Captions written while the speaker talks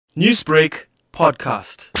Newsbreak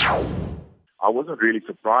Podcast. I wasn't really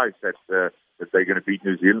surprised that they're going to beat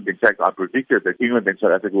New Zealand. In fact, I predicted that England and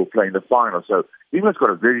South Africa will play in the final. So England's got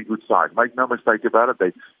a very good side. Make no mistake about it.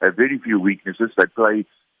 They have very few weaknesses. They play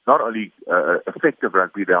not only effective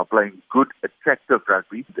rugby, they are playing good, attractive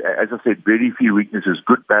rugby. As I said, very few weaknesses,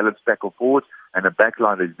 good balance back and forward, and a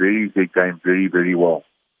backline is very game very, very well.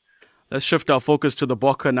 Let's shift our focus to the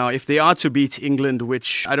Bokke now. If they are to beat England,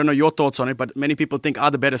 which I don't know your thoughts on it, but many people think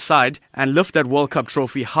are the better side, and lift that World Cup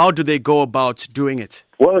trophy, how do they go about doing it?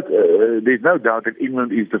 Well, there's no doubt that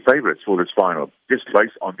England is the favourites for this final, just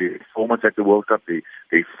based on their performance at the World Cup,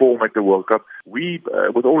 their form at the World Cup. We,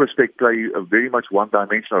 with all respect, play a very much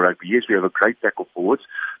one-dimensional rugby. Yes, we have a great tackle forwards,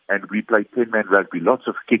 and we play 10-man rugby, lots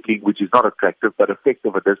of kicking, which is not attractive, but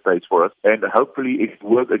effective at this stage for us. And hopefully it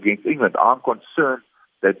will work against England. I'm concerned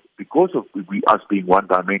that because of us being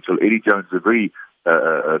one-dimensional, Eddie Jones is a very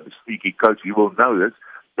sneaky coach. You will know this.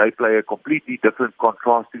 They play a completely different,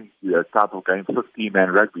 contrasting type of game,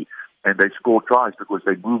 15-man rugby, and they score tries because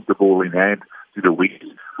they move the ball in hand to the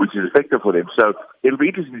wings, which is effective for them. So it'll be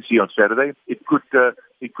interesting to see on Saturday. It could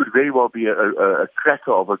very well be a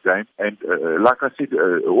cracker of a game. And like I said,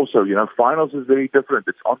 also, finals is very different.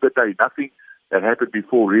 It's on the day. Nothing that happened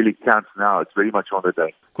before really counts now. It's very much on the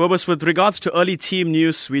day. Kobus, with regards to early team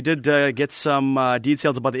news, we did get some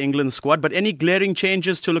details about the England squad, but any glaring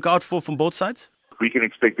changes to look out for from both sides? We can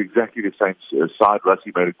expect exactly the same side.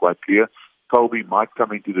 Rassie made it quite clear. Kolbe might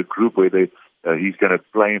come into the group where he's going to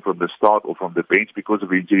play him from the start or from the bench because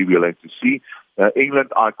of injury. We'll have to see.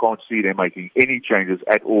 England, I can't see them making any changes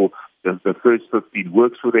at all. The first 15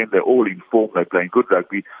 works for them. They're all in form. They're playing good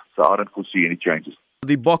rugby, so I don't foresee any changes.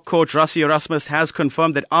 The Bokke coach, Rassie Erasmus, has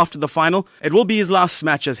confirmed that after the final, it will be his last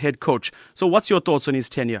match as head coach. So what's your thoughts on his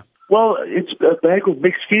tenure? Well, it's a bag of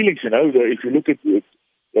mixed feelings, If you look at it,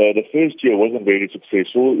 the first year wasn't very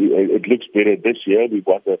successful. It looks better this year. We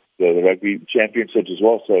won the rugby championships as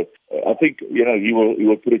well. So I think, he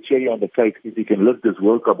will put a cherry on the cake if he can lift this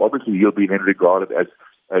World Cup. Obviously, he'll be then regarded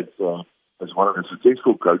as one of the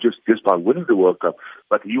successful coaches just by winning the World Cup.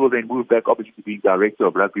 But he will then move back, obviously, to being director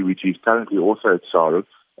of rugby, which he's currently also at SARU.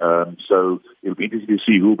 So it'll be interesting to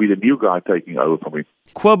see who will be the new guy taking over from him.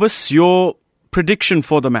 Kobus, your prediction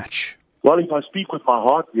for the match? Well, if I speak with my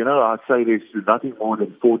heart, I'd say there's nothing more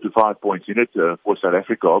than 4 to 5 points in it for South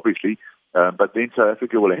Africa, obviously. But then South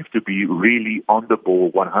Africa will have to be really on the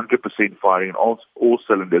ball, 100% firing on all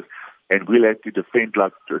cylinders, and we'll have to defend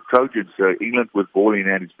like Trojans. England with ball in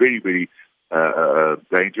hand is very, very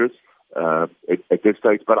dangerous at this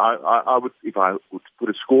stage. But I would, if I would put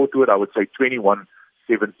a score to it, I would say 21-17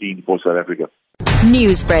 for South Africa.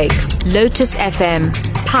 Newsbreak, Lotus FM,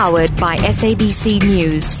 powered by SABC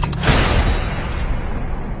News.